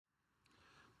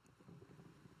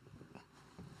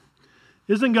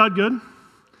Isn't God good?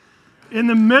 In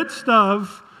the midst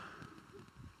of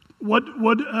what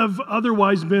would have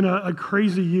otherwise been a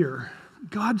crazy year,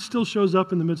 God still shows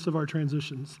up in the midst of our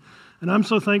transitions. And I'm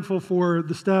so thankful for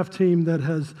the staff team that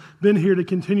has been here to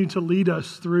continue to lead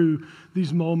us through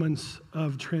these moments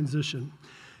of transition.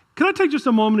 Can I take just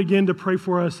a moment again to pray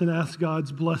for us and ask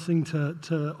God's blessing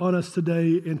on us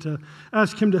today and to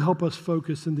ask Him to help us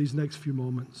focus in these next few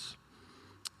moments?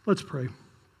 Let's pray.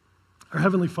 Our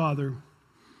Heavenly Father,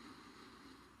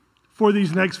 for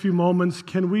these next few moments,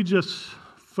 can we just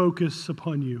focus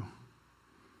upon You?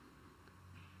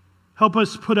 Help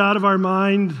us put out of our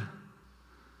mind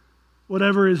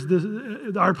whatever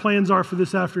our plans are for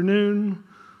this afternoon,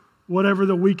 whatever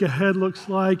the week ahead looks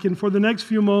like. And for the next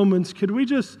few moments, could we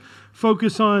just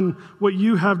focus on what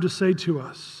You have to say to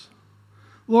us?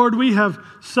 Lord, we have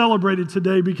celebrated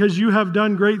today because You have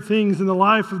done great things in the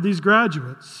life of these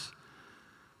graduates.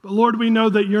 But Lord, we know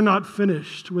that You're not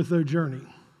finished with their journey.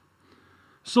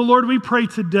 So Lord, we pray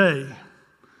today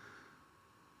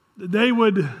that they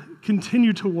would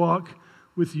continue to walk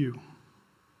with You.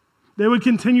 They would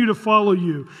continue to follow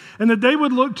You, and that they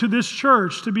would look to this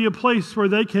church to be a place where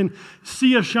they can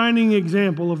see a shining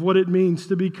example of what it means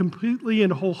to be completely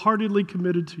and wholeheartedly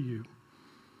committed to You.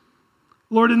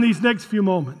 Lord, in these next few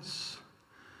moments,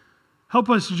 help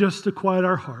us just to quiet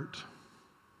our heart.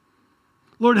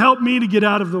 Lord, help me to get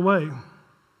out of the way.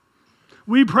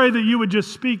 We pray that You would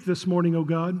just speak this morning, oh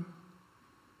God.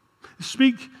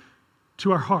 Speak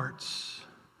to our hearts.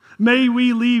 May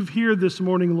we leave here this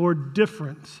morning, Lord,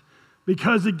 different,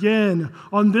 because again,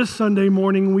 on this Sunday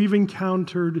morning, we've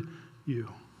encountered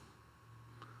You.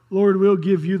 Lord, we'll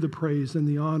give You the praise and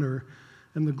the honor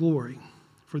and the glory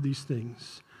for these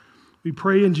things. We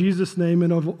pray in Jesus' name,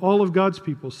 and all of God's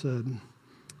people said,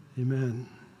 amen.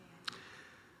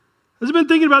 As I've been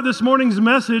thinking about this morning's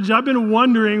message, I've been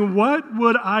wondering, what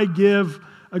would I give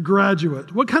a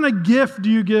graduate? What kind of gift do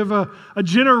you give a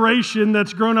generation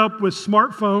that's grown up with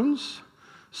smartphones,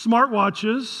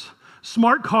 smartwatches,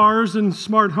 smart cars, and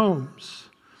smart homes?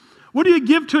 What do you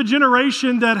give to a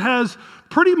generation that has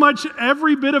pretty much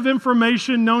every bit of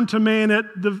information known to man at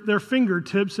their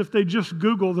fingertips if they just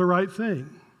Google the right thing?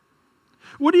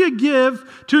 What do you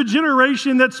give to a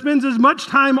generation that spends as much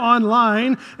time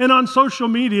online and on social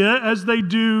media as they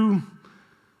do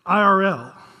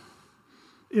IRL,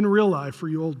 in real life for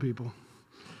you old people?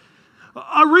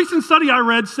 A recent study I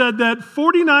read said that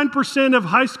 49% of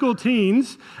high school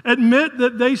teens admit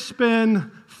that they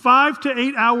spend 5 to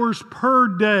 8 hours per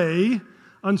day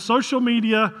on social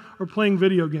media or playing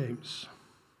video games.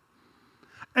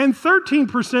 And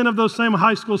 13% of those same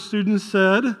high school students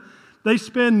said they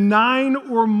spend 9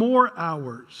 or more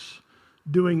hours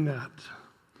doing that.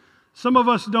 Some of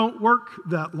us don't work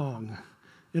that long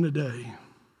in a day.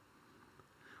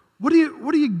 What do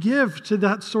you give to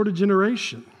that sort of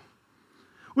generation?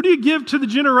 What do you give to the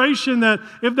generation that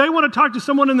if they want to talk to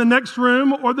someone in the next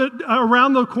room or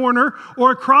around the corner or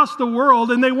across the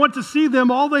world and they want to see them,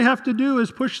 all they have to do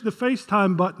is push the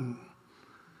FaceTime button?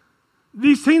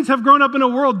 These teens have grown up in a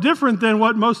world different than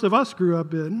what most of us grew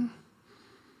up in.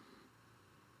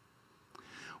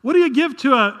 What do you give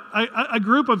to a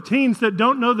group of teens that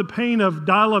don't know the pain of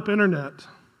dial-up internet?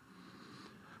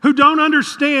 Who don't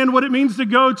understand what it means to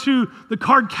go to the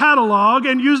card catalog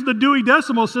and use the Dewey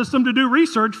Decimal System to do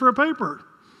research for a paper?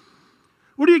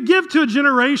 What do you give to a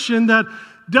generation that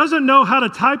doesn't know how to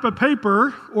type a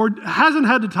paper or hasn't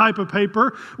had to type a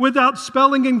paper without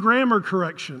spelling and grammar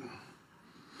correction?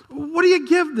 What do you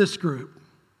give this group?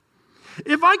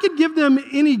 If I could give them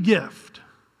any gift,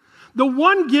 the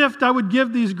one gift I would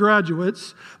give these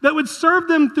graduates that would serve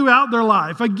them throughout their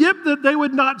life, a gift that they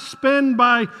would not spend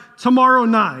by tomorrow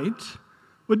night,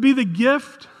 would be the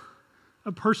gift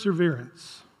of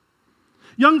perseverance.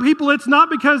 Young people, it's not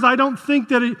because I don't think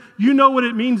that you know what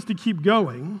it means to keep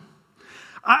going.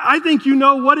 I think you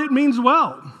know what it means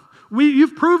well.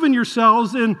 You've proven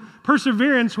yourselves in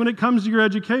perseverance when it comes to your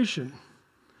education.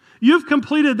 You've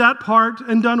completed that part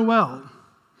and done well.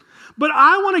 But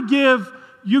I want to give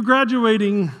you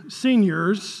graduating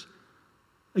seniors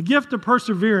a gift of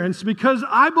perseverance because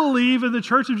I believe in the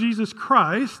Church of Jesus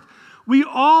Christ, we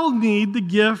all need the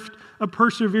gift of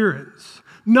perseverance.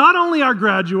 Not only our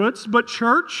graduates, but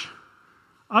church,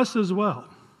 us as well.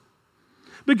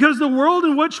 Because the world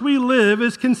in which we live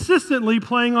is consistently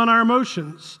playing on our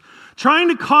emotions, trying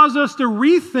to cause us to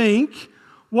rethink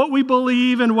what we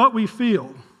believe and what we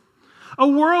feel. A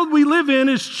world we live in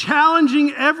is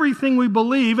challenging everything we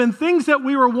believe, and things that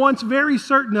we were once very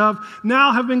certain of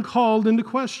now have been called into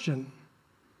question.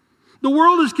 The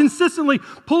world is consistently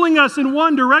pulling us in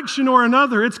one direction or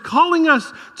another. It's calling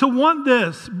us to want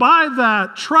this, buy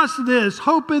that, trust this,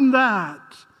 hope in that.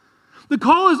 The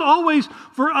call is always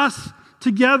for us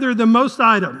to gather the most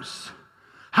items,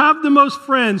 have the most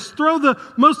friends, throw the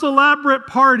most elaborate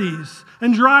parties,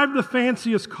 and drive the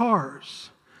fanciest cars.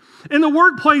 In the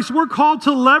workplace, we're called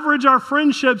to leverage our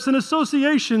friendships and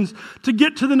associations to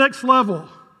get to the next level,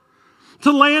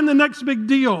 to land the next big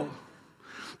deal,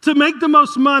 to make the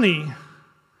most money,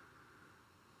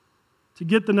 to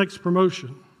get the next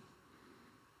promotion.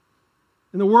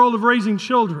 In the world of raising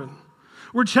children,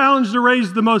 we're challenged to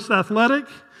raise the most athletic,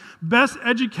 best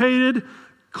educated,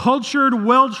 cultured,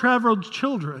 well-traveled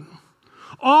children,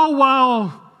 all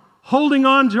while holding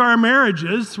on to our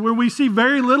marriages where we see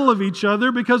very little of each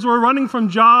other because we're running from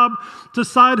job to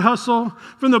side hustle,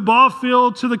 from the ball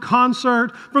field to the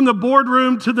concert, from the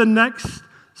boardroom to the next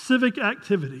civic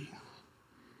activity.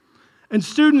 And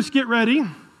students, get ready.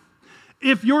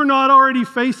 If you're not already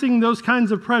facing those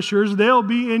kinds of pressures, they'll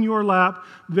be in your lap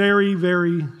very,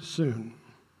 very soon.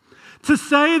 To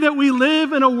say that we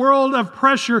live in a world of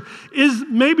pressure is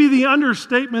maybe the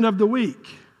understatement of the week.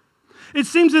 It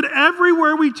seems that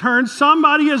everywhere we turn,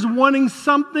 somebody is wanting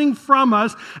something from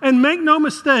us, and make no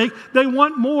mistake, they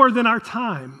want more than our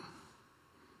time.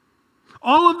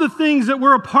 All of the things that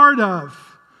we're a part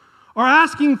of are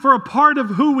asking for a part of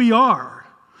who we are,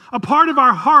 a part of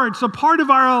our hearts, a part of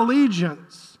our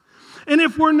allegiance. And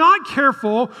if we're not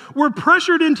careful, we're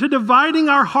pressured into dividing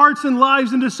our hearts and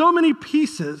lives into so many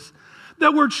pieces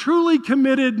that we're truly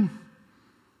committed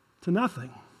to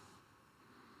nothing.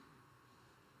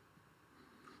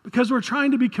 Because we're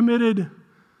trying to be committed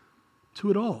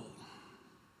to it all.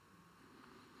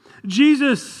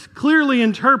 Jesus clearly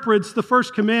interprets the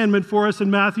first commandment for us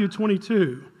in Matthew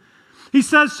 22. He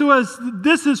says to us,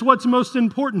 this is what's most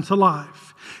important to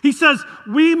life. He says,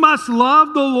 we must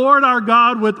love the Lord our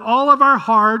God with all of our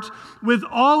heart, with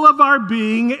all of our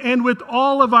being, and with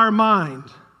all of our mind.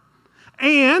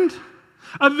 And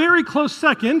a very close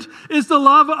second is to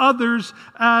love others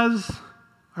as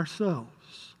ourselves.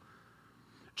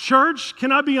 Church,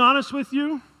 can I be honest with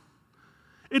you?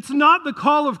 It's not the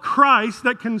call of Christ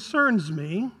that concerns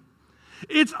me.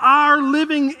 It's our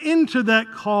living into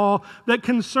that call that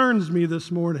concerns me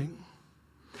this morning.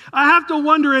 I have to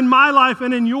wonder in my life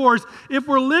and in yours if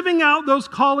we're living out those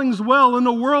callings well in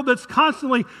a world that's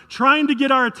constantly trying to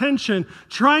get our attention,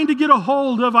 trying to get a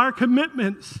hold of our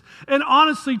commitments, and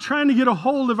honestly trying to get a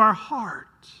hold of our heart.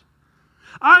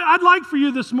 I'd like for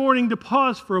you this morning to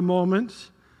pause for a moment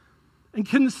and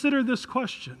consider this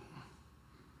question.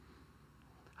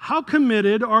 How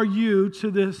committed are you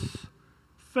to this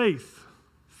faith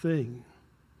thing?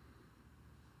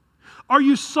 Are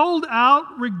you sold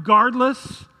out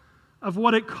regardless of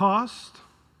what it costs?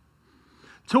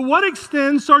 To what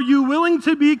extent are you willing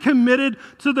to be committed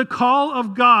to the call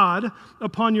of God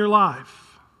upon your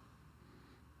life?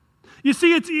 You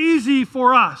see, it's easy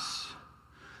for us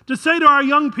to say to our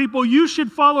young people, you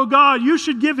should follow God, you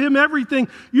should give Him everything,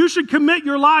 you should commit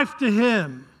your life to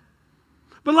Him.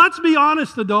 But let's be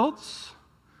honest, adults,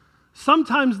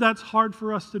 sometimes that's hard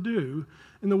for us to do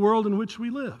in the world in which we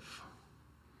live.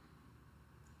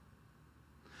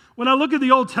 When I look at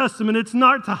the Old Testament, it's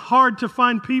not hard to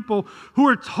find people who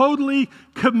are totally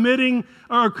committed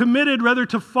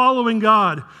to following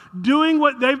God, doing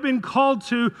what they've been called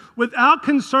to without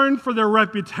concern for their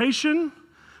reputation,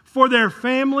 for their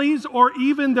families, or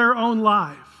even their own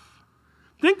life.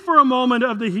 Think for a moment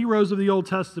of the heroes of the Old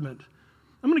Testament.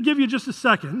 I'm going to give you just a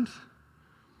second.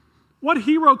 What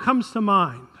hero comes to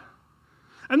mind?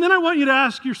 And then I want you to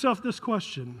ask yourself this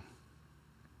question.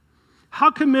 How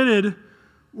committed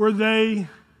were they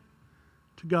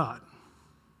to God?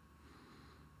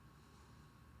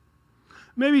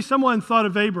 Maybe someone thought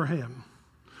of Abraham,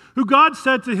 who God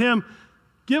said to him,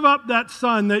 give up that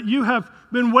son that you have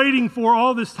been waiting for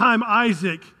all this time,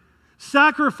 Isaac.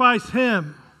 Sacrifice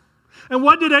him. And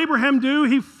what did Abraham do?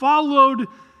 He followed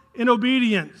in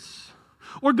obedience.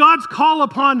 Or God's call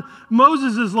upon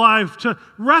Moses' life to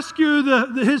rescue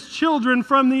his children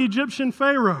from the Egyptian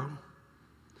Pharaoh.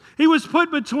 He was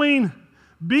put between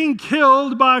being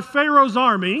killed by Pharaoh's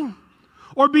army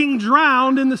or being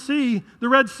drowned in the sea, the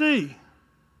Red Sea.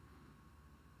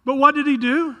 But what did he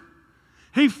do?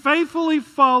 He faithfully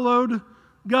followed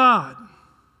God.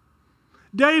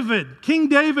 King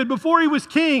David, before he was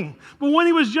king, but when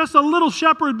he was just a little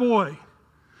shepherd boy,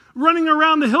 running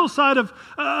around the hillside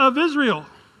of Israel,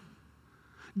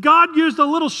 God used a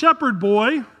little shepherd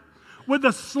boy with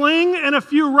a sling and a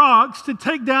few rocks to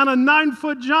take down a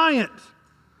 9-foot giant.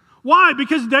 Why?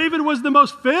 Because David was the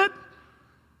most fit?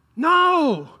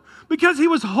 No, because he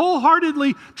was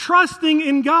wholeheartedly trusting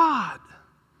in God.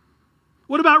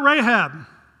 What about Rahab?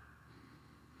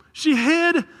 She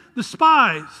hid the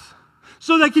spies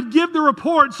so they could give the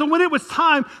report, so when it was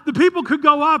time, the people could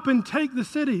go up and take the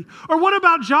city. Or what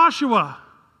about Joshua,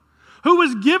 who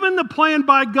was given the plan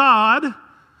by God,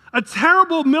 a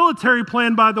terrible military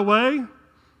plan, by the way,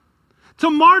 to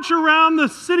march around the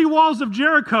city walls of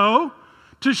Jericho,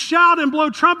 to shout and blow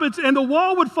trumpets, and the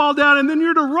wall would fall down, and then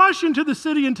you're to rush into the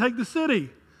city and take the city.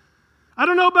 I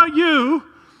don't know about you,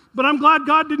 but I'm glad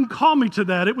God didn't call me to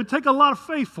that. It would take a lot of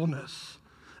faithfulness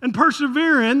and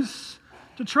perseverance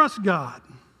to trust God.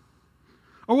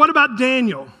 Or what about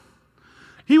Daniel?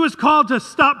 He was called to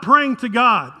stop praying to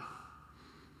God.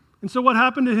 And so what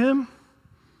happened to him?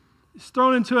 He's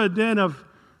thrown into a den of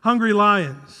hungry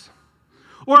lions.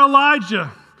 Or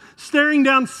Elijah, staring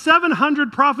down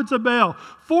 700 prophets of Baal,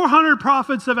 400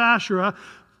 prophets of Asherah,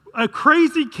 a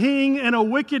crazy king and a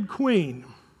wicked queen.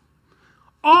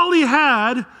 All he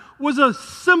had was a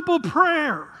simple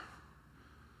prayer.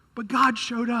 But God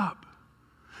showed up.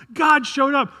 God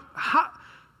showed up. I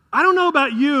don't know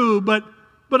about you, but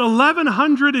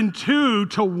 1,102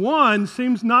 to 1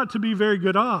 seems not to be very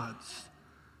good odds.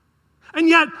 And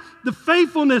yet, the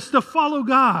faithfulness to follow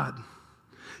God.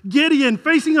 Gideon,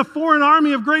 facing a foreign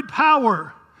army of great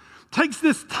power, takes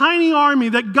this tiny army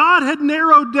that God had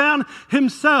narrowed down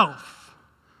himself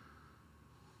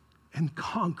and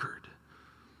conquered.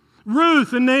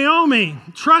 Ruth and Naomi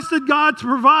trusted God to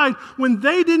provide when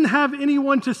they didn't have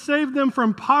anyone to save them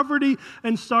from poverty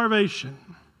and starvation.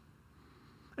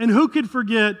 And who could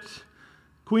forget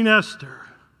Queen Esther,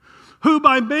 who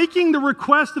by making the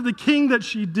request of the king that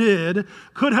she did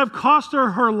could have cost her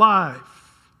her life.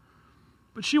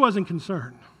 But she wasn't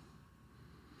concerned.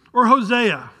 Or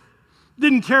Hosea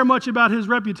didn't care much about his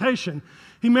reputation.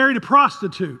 He married a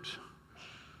prostitute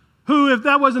who, if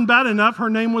that wasn't bad enough, her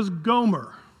name was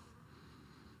Gomer.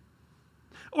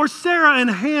 Or Sarah and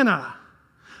Hannah,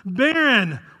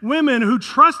 barren women who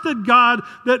trusted God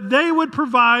that they would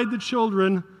provide the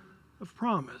children of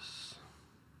promise.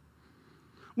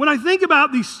 When I think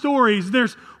about these stories,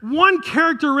 there's one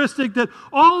characteristic that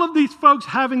all of these folks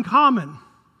have in common.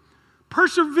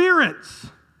 Perseverance.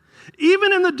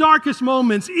 Even in the darkest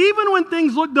moments, even when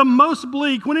things look the most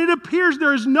bleak, when it appears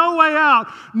there is no way out,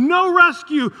 no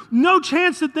rescue, no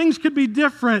chance that things could be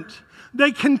different,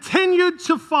 they continued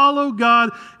to follow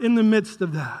God in the midst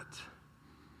of that.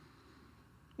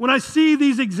 When I see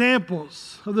these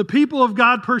examples of the people of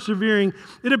God persevering,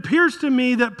 it appears to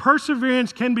me that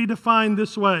perseverance can be defined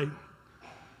this way: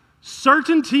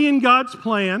 certainty in God's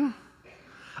plan,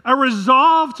 a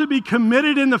resolve to be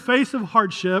committed in the face of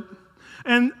hardship,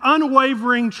 and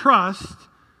unwavering trust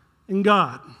in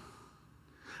God.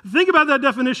 Think about that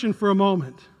definition for a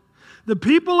moment. The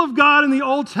people of God in the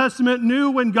Old Testament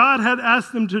knew when God had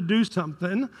asked them to do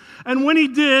something, and when he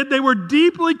did, they were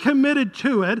deeply committed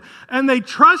to it, and they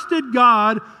trusted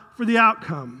God for the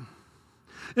outcome.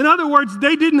 In other words,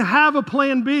 they didn't have a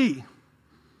plan B.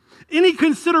 Any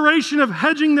consideration of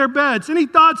hedging their bets, any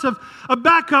thoughts of a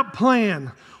backup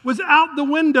plan was out the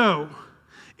window.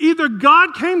 Either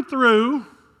God came through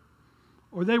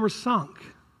or they were sunk.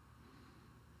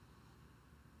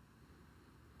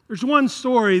 There's one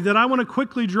story that I want to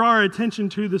quickly draw our attention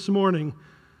to this morning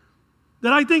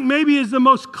that I think maybe is the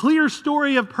most clear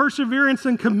story of perseverance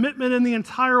and commitment in the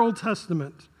entire Old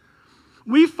Testament.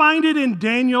 We find it in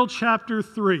Daniel chapter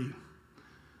 3.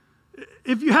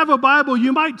 If you have a Bible,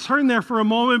 you might turn there for a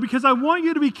moment because I want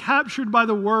you to be captured by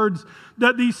the words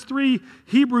that these three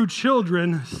Hebrew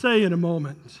children say in a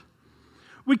moment.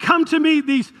 We come to meet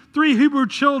these three Hebrew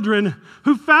children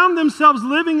who found themselves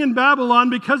living in Babylon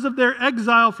because of their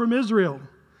exile from Israel.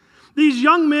 These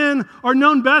young men are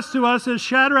known best to us as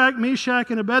Shadrach, Meshach,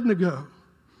 and Abednego.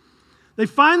 They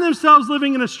find themselves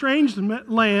living in a strange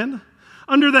land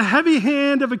under the heavy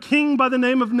hand of a king by the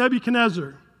name of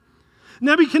Nebuchadnezzar.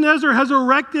 Nebuchadnezzar has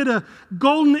erected a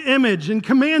golden image and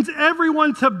commands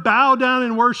everyone to bow down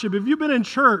and worship. If you've been in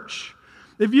church,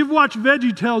 if you've watched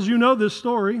VeggieTales, you know this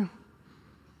story.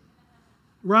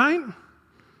 Right?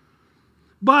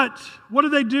 But what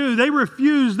do? They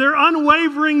refuse. Their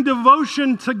unwavering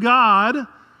devotion to God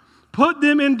put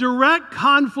them in direct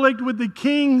conflict with the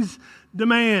king's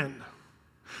demand.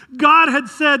 God had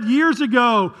said years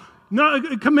ago,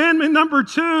 commandment number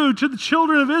 2 to the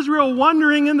children of Israel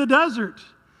wandering in the desert,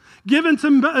 given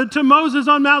to Moses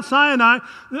on Mount Sinai.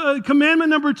 Commandment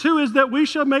number 2 is that we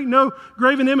shall make no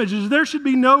graven images. There should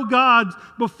be no gods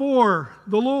before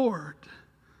the Lord.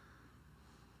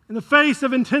 In the face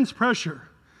of intense pressure,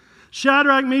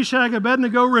 Shadrach, Meshach,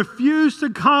 Abednego refused to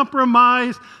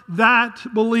compromise that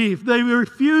belief. They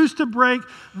refused to break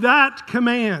that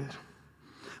command.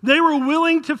 They were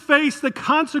willing to face the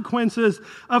consequences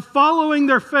of following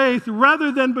their faith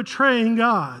rather than betraying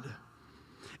God.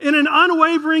 And an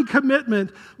unwavering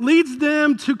commitment leads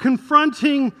them to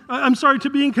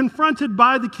being confronted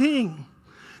by the king.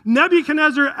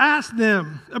 Nebuchadnezzar asked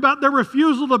them about their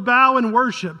refusal to bow and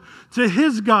worship to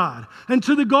his God and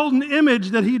to the golden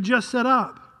image that he just set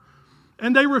up.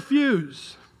 And they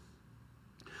refuse.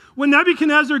 When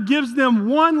Nebuchadnezzar gives them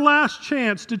one last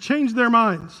chance to change their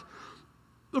minds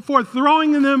before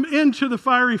throwing them into the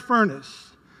fiery furnace,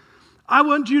 I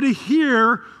want you to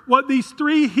hear what these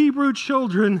three Hebrew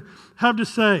children have to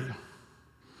say.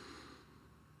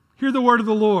 Hear the word of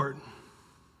the Lord.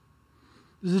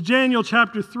 This is Daniel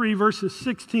chapter 3, verses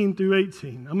 16 through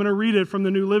 18. I'm going to read it from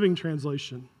the New Living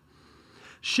Translation.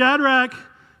 Shadrach,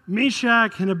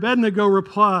 Meshach, and Abednego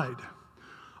replied,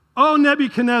 "O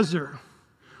Nebuchadnezzar,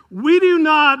 we do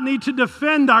not need to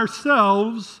defend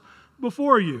ourselves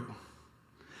before you.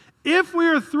 If we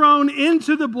are thrown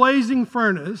into the blazing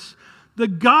furnace, the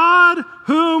God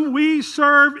whom we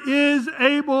serve is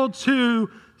able to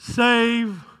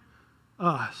save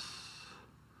us."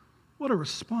 What a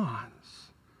response.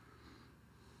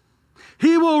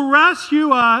 He will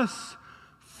rescue us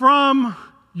from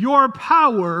your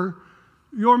power,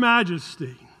 your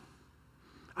majesty.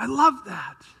 I love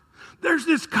that. There's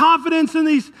this confidence in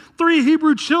these three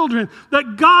Hebrew children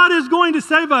that God is going to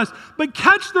save us. But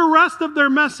catch the rest of their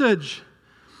message.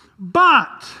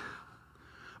 But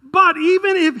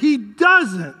even if he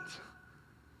doesn't,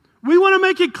 we want to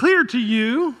make it clear to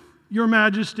you, your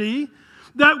majesty,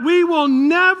 that we will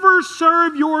never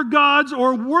serve your gods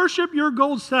or worship your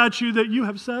gold statue that you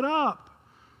have set up.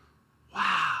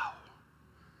 Wow.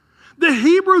 The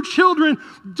Hebrew children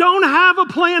don't have a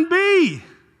plan B.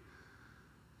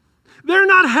 They're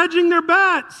not hedging their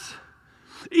bets.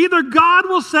 Either God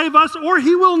will save us or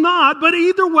he will not, but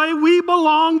either way, we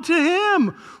belong to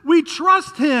him. We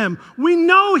trust him. We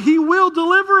know he will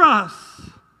deliver us.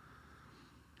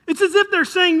 It's as if they're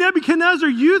saying, Nebuchadnezzar,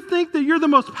 you think that you're the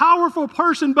most powerful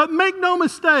person, but make no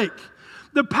mistake.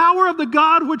 The power of the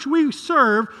God which we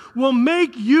serve will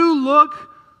make you look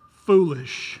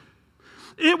foolish.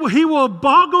 He will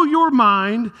boggle your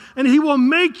mind, and he will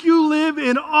make you live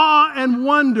in awe and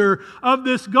wonder of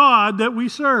this God that we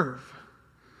serve.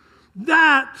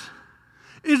 That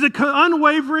is an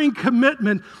unwavering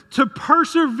commitment to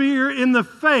persevere in the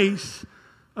face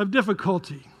of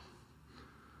difficulty.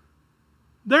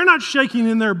 They're not shaking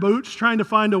in their boots trying to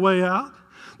find a way out.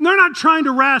 They're not trying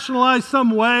to rationalize some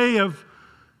way of,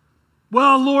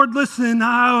 well, Lord, listen,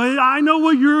 I know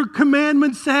what your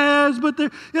commandment says, but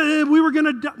we were going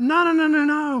to die.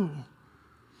 No.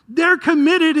 They're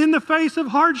committed in the face of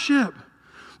hardship.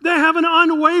 They have an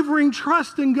unwavering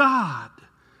trust in God.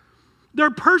 They're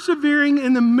persevering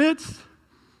in the midst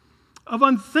of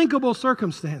unthinkable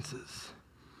circumstances.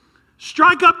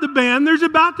 Strike up the band. There's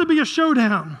about to be a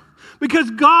showdown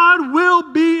because God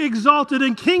will be exalted,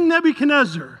 and King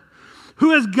Nebuchadnezzar,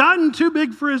 who has gotten too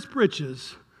big for his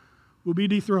britches, will be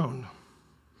dethroned.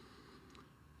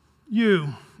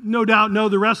 You, no doubt, know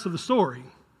the rest of the story.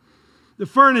 The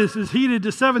furnace is heated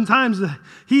to 7 times the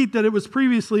heat that it was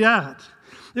previously at.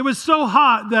 It was so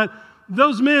hot that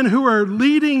those men who were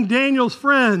leading Daniel's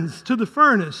friends to the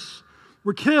furnace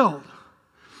were killed.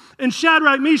 And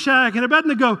Shadrach, Meshach, and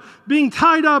Abednego, being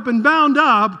tied up and bound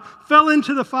up, fell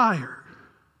into the fire.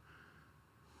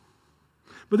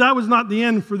 But that was not the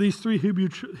end for these three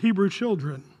Hebrew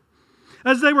children.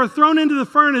 As they were thrown into the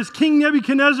furnace, King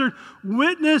Nebuchadnezzar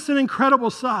witnessed an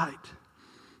incredible sight.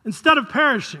 Instead of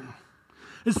perishing,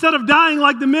 instead of dying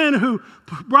like the men who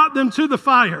brought them to the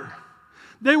fire,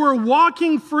 they were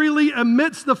walking freely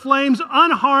amidst the flames,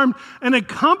 unharmed and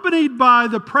accompanied by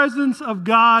the presence of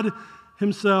God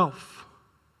himself.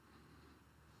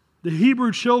 The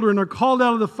Hebrew children are called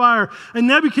out of the fire, and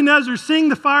Nebuchadnezzar, seeing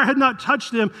the fire had not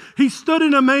touched them, he stood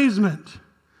in amazement.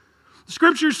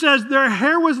 Scripture says their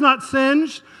hair was not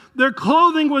singed, their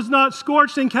clothing was not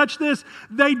scorched, and catch this,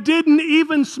 they didn't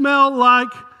even smell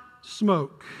like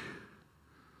smoke.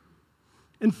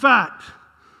 In fact,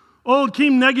 old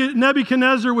King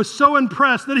Nebuchadnezzar was so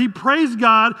impressed that he praised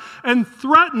God and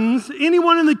threatens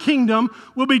anyone in the kingdom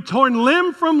will be torn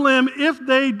limb from limb if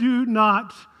they do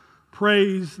not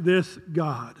praise this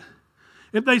God.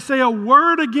 If they say a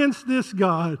word against this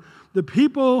God, the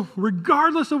people,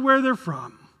 regardless of where they're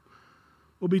from,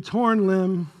 will be torn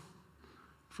limb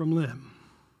from limb.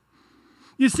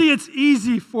 You see, it's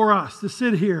easy for us to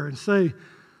sit here and say,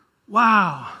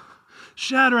 wow,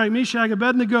 Shadrach, Meshach,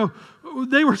 Abednego,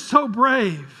 They were so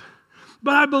brave.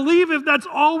 But I believe if that's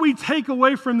all we take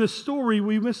away from this story,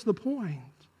 we miss the point.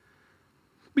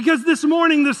 Because this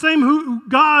morning, the same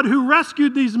God who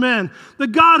rescued these men, the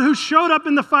God who showed up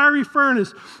in the fiery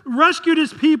furnace, rescued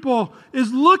his people,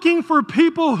 is looking for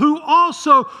people who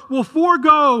also will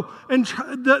forego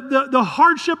the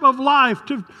hardship of life,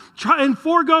 to try and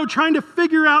forego trying to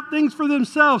figure out things for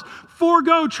themselves,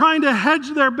 forego trying to hedge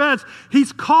their bets.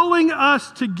 He's calling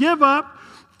us to give up,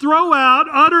 throw out,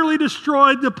 utterly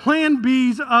destroy the plan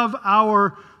Bs of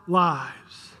our lives.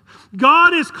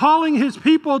 God is calling his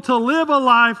people to live a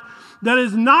life that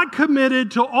is not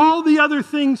committed to all the other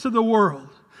things of the world,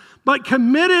 but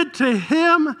committed to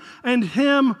him and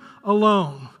him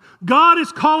alone. God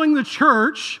is calling the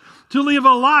church to live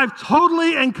a life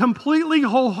totally and completely,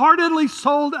 wholeheartedly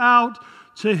sold out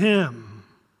to him.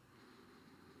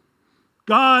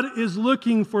 God is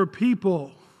looking for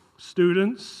people,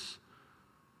 students,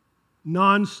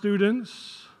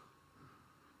 non-students,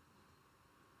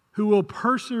 who will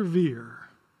persevere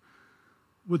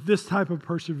with this type of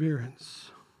perseverance.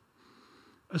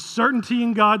 A certainty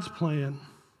in God's plan,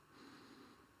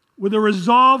 with a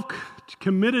resolve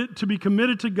to be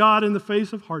committed to God in the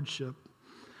face of hardship,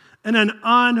 and an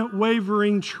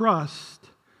unwavering trust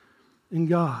in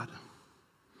God.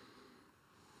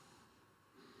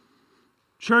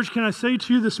 Church, can I say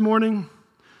to you this morning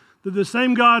that the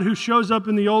same God who shows up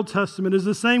in the Old Testament is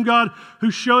the same God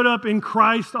who showed up in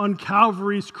Christ on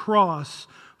Calvary's cross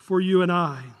for you and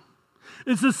I.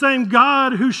 It's the same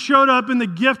God who showed up in the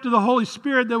gift of the Holy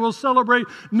Spirit that we'll celebrate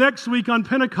next week on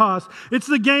Pentecost. It's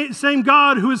the same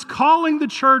God who is calling the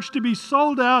church to be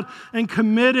sold out and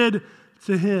committed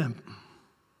to him.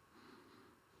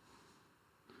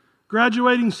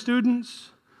 Graduating students,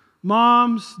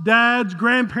 moms, dads,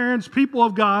 grandparents, people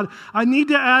of God, I need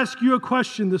to ask you a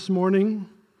question this morning.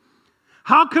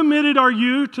 How committed are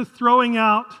you to throwing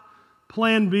out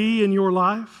plan B in your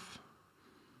life?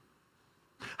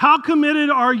 How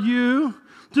committed are you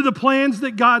to the plans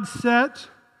that God set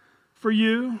for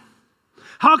you?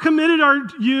 How committed are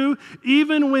you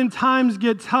even when times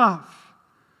get tough?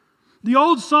 The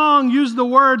old song used the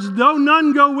words, "Though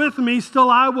none go with me, still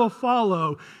I will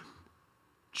follow."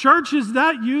 Church, is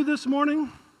that you this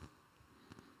morning?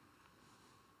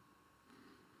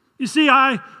 You see,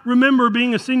 I remember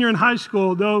being a senior in high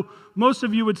school, though most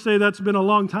of you would say that's been a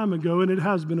long time ago, and it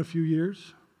has been a few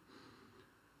years.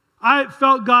 I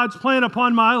felt God's plan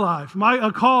upon my life,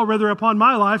 a call upon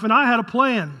my life, and I had a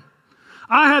plan.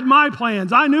 I had my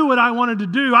plans. I knew what I wanted to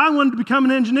do. I wanted to become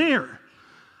an engineer.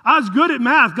 I was good at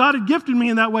math. God had gifted me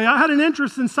in that way. I had an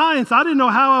interest in science. I didn't know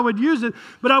how I would use it,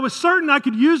 but I was certain I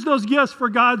could use those gifts for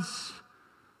God's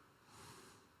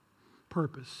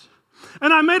purpose.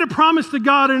 And I made a promise to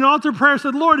God in an altar prayer. I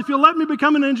said, Lord, if you'll let me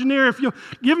become an engineer, if you'll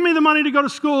give me the money to go to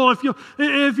school,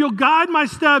 if you'll guide my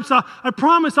steps, I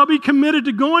promise I'll be committed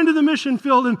to going to the mission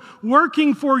field and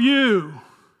working for you,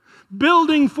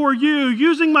 building for you,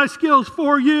 using my skills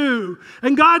for you.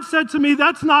 And God said to me,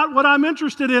 that's not what I'm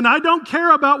interested in. I don't care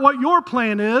about what your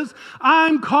plan is.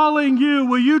 I'm calling you.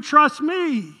 Will you trust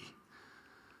me?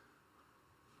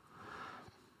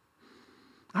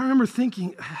 I remember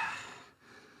thinking,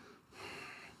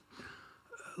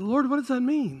 Lord, what does that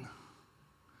mean?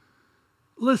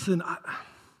 Listen,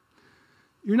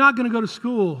 you're not going to go to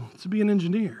school to be an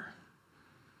engineer.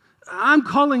 I'm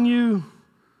calling you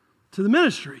to the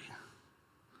ministry.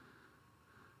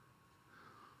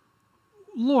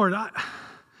 Lord, I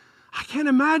can't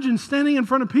imagine standing in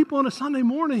front of people on a Sunday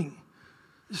morning.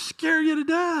 It'll scare you to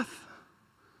death.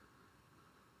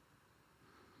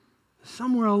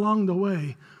 Somewhere along the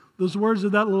way, those words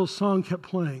of that little song kept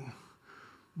playing.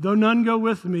 Though none go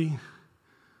with me,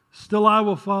 still I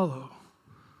will follow.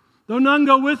 Though none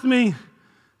go with me,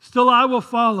 still I will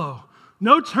follow.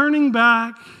 No turning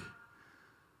back,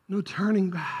 no turning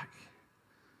back.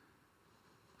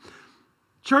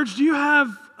 Church, do you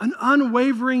have an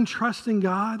unwavering trust in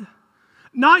God?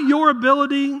 Not your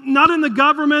ability, not in the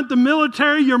government, the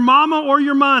military, your mama, or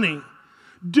your money.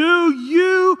 Do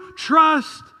you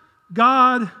trust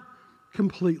God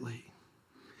completely?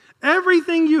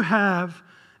 Everything you have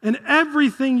and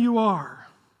everything you are.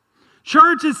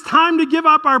 Church, it's time to give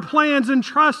up our plans and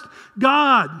trust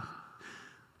God.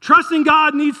 Trusting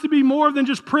God needs to be more than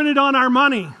just printed on our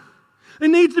money. It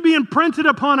needs to be imprinted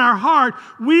upon our heart.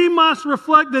 We must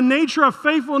reflect the nature of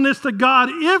faithfulness to God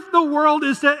if the world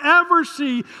is to ever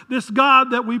see this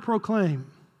God that we proclaim.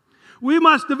 We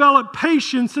must develop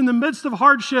patience in the midst of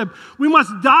hardship. We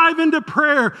must dive into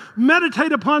prayer,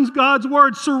 meditate upon God's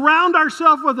word, surround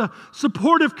ourselves with a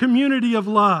supportive community of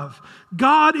love.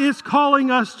 God is calling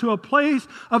us to a place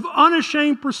of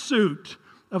unashamed pursuit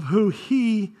of who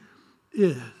He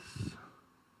is.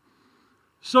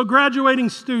 So, graduating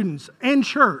students and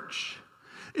church,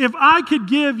 if I could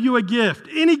give you a gift,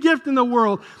 any gift in the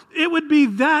world, it would be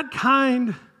that kind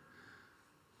of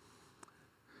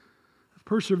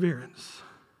perseverance.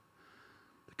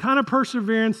 The kind of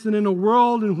perseverance that in a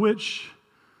world in which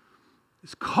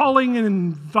is calling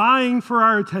and vying for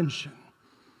our attention,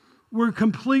 we're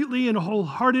completely and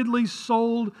wholeheartedly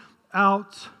sold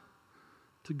out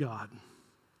to God.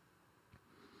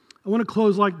 I want to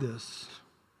close like this.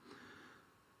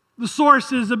 The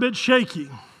source is a bit shaky,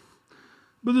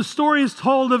 but the story is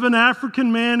told of an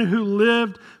African man who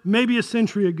lived maybe a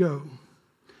century ago.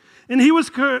 And he was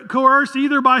coerced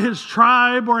either by his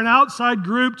tribe or an outside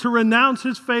group to renounce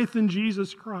his faith in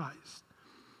Jesus Christ.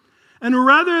 And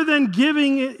rather than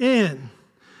giving in,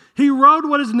 he wrote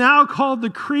what is now called the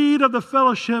Creed of the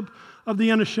Fellowship of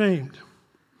the Unashamed.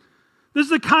 This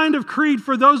is the kind of creed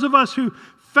for those of us who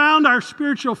found our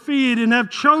spiritual feet and have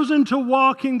chosen to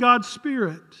walk in God's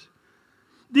Spirit.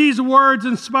 These words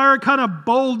inspire a kind of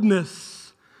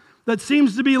boldness that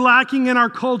seems to be lacking in our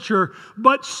culture,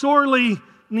 but sorely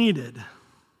needed.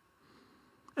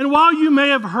 And while you may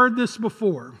have heard this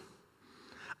before,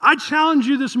 I challenge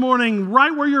you this morning,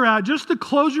 right where you're at, just to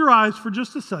close your eyes for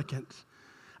just a second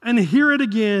and hear it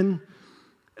again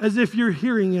as if you're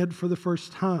hearing it for the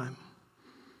first time.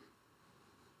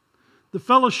 The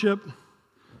fellowship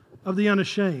of the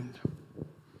unashamed.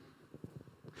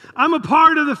 I'm a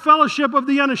part of the fellowship of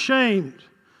the unashamed.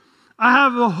 I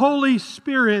have the Holy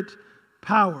Spirit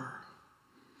power.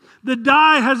 The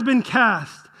die has been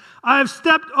cast. I have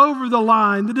stepped over the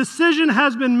line. The decision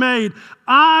has been made.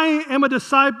 I am a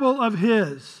disciple of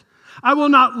His. I will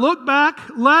not look back,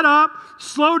 let up,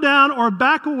 slow down, or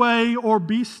back away, or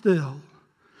be still.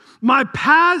 My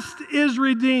past is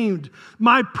redeemed.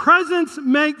 My presence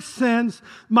makes sense.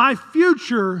 My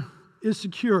future is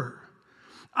secure.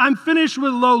 I'm finished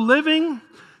with low living,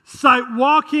 sight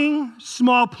walking,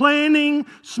 small planning,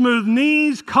 smooth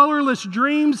knees, colorless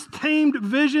dreams, tamed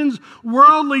visions,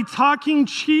 worldly talking,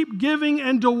 cheap giving,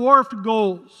 and dwarfed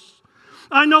goals.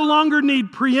 I no longer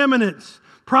need preeminence,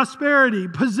 prosperity,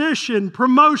 position,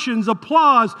 promotions,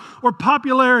 applause, or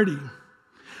popularity.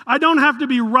 I don't have to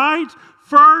be right,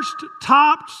 first,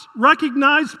 topped,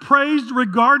 recognized, praised,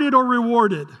 regarded, or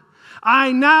rewarded.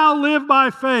 I now live by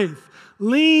faith.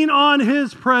 Lean on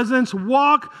His presence,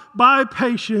 walk by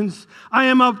patience. I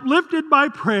am uplifted by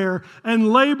prayer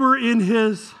and labor in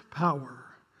His power.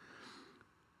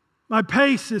 My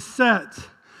pace is set.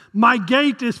 My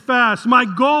gait is fast. My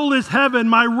goal is heaven.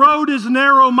 My road is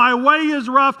narrow. My way is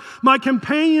rough. My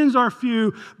companions are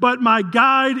few, but my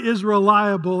guide is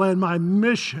reliable and my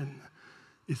mission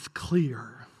is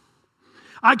clear.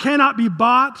 I cannot be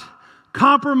bought,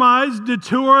 compromised,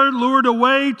 detoured, lured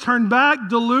away, turned back,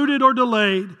 deluded, or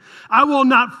delayed. I will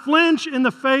not flinch in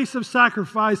the face of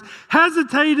sacrifice,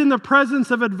 hesitate in the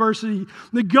presence of adversity,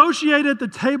 negotiate at the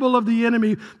table of the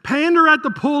enemy, pander at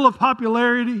the pool of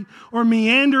popularity, or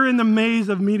meander in the maze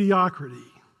of mediocrity.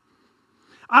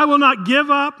 I will not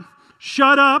give up,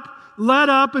 shut up, let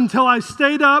up until I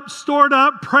stayed up, stored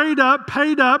up, prayed up,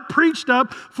 paid up, preached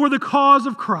up for the cause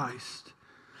of Christ.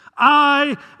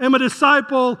 I am a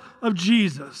disciple of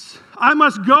Jesus. I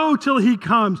must go till He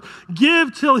comes,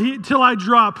 give till I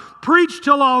drop, preach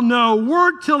till I'll know,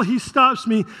 work till He stops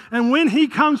me, and when He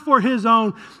comes for His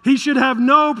own, He should have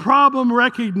no problem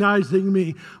recognizing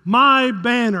me. My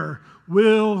banner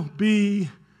will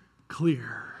be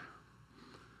clear.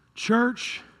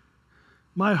 Church,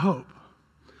 my hope,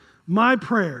 my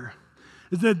prayer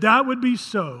is that that would be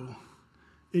so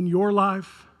in your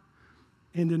life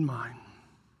and in mine.